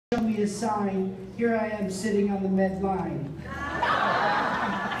me a sign. Here I am sitting on the med line.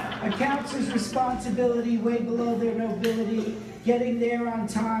 A counselor's responsibility way below their nobility, getting there on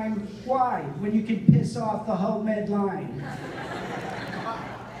time. Why? When you can piss off the whole med line.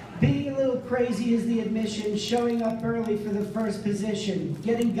 Being a little crazy is the admission, showing up early for the first position,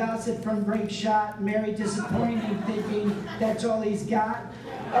 getting gossip from break shot, Mary disappointing, thinking that's all he's got.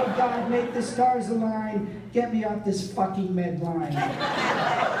 Oh God, make the stars align, get me off this fucking med line.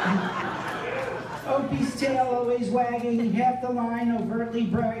 Opie's tail always wagging, half the line overtly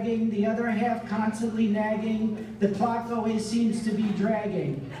bragging, the other half constantly nagging, the clock always seems to be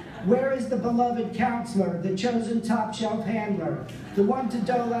dragging. Where is the beloved counselor, the chosen top shelf handler, the one to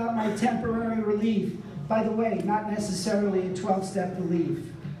dole out my temporary relief? By the way, not necessarily a 12-step relief.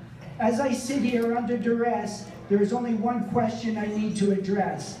 As I sit here under duress, there is only one question I need to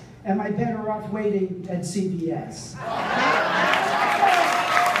address. Am I better off waiting at CVS?